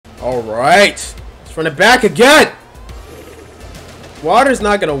Alright. Let's run it back again. Water's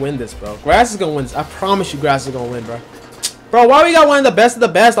not gonna win this, bro. Grass is gonna win this. I promise you grass is gonna win, bro. Bro, why we got one of the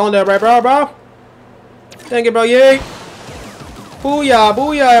best on there, right, bro? Thank you, bro. Yay. Booyah,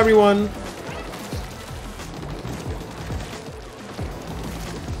 booyah, everyone.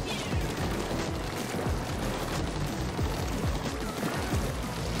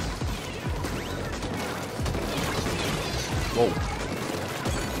 Whoa.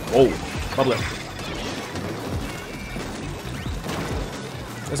 Whoa. Bubbler.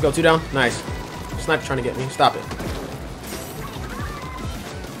 Let's go. 2 down. Nice. Snipe trying to get me. Stop it.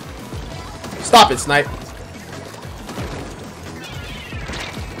 Stop it, Snipe.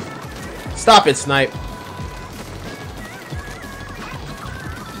 Stop it, Snipe.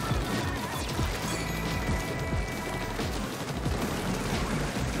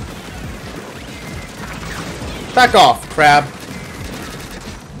 Back off, crab.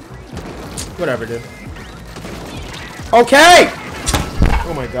 Whatever, dude. Okay!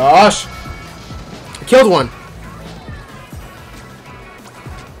 Oh my gosh. I killed one.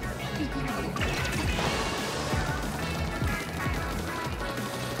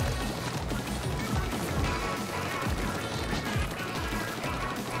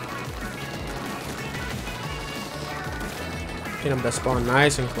 Get him that spawn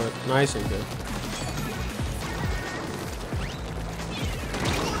nice and quick. Nice and good.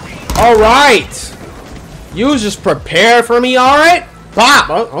 Alright! You just prepare for me, alright? Pop!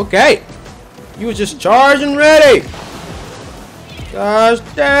 Oh, okay. You was just charged and ready. Gosh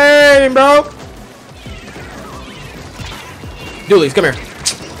dang, bro. Doolies, come here.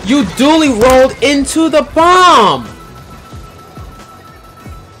 You dually rolled into the bomb.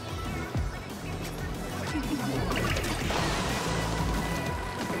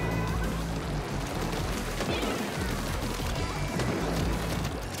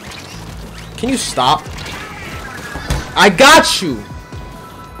 Can you stop? I got you.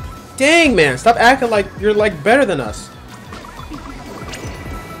 Dang, man. Stop acting like you're like better than us.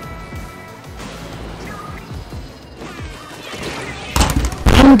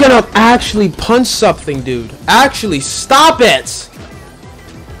 I'm gonna actually punch something, dude. Actually, stop it.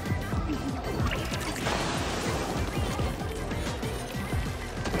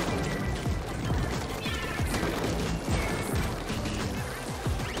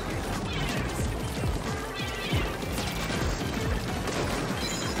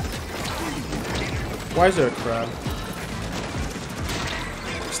 Why is there a crab?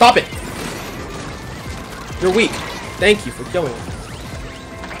 Stop it! You're weak. Thank you for killing him.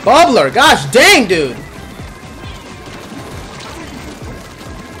 Bubbler! Gosh dang, dude!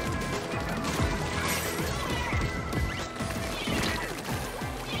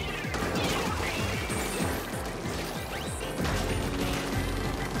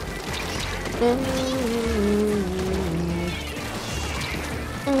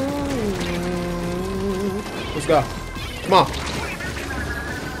 Let's go. Come on.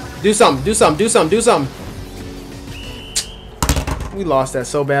 Do something. Do something. Do something. Do something. We lost that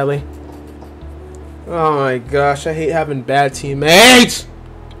so badly. Oh my gosh. I hate having bad teammates.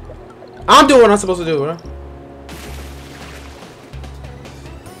 I'm doing what I'm supposed to do, bro.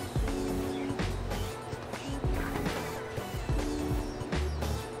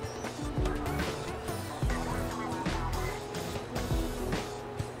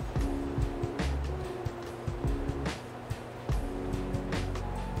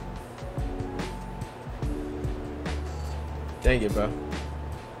 Dang it, bro.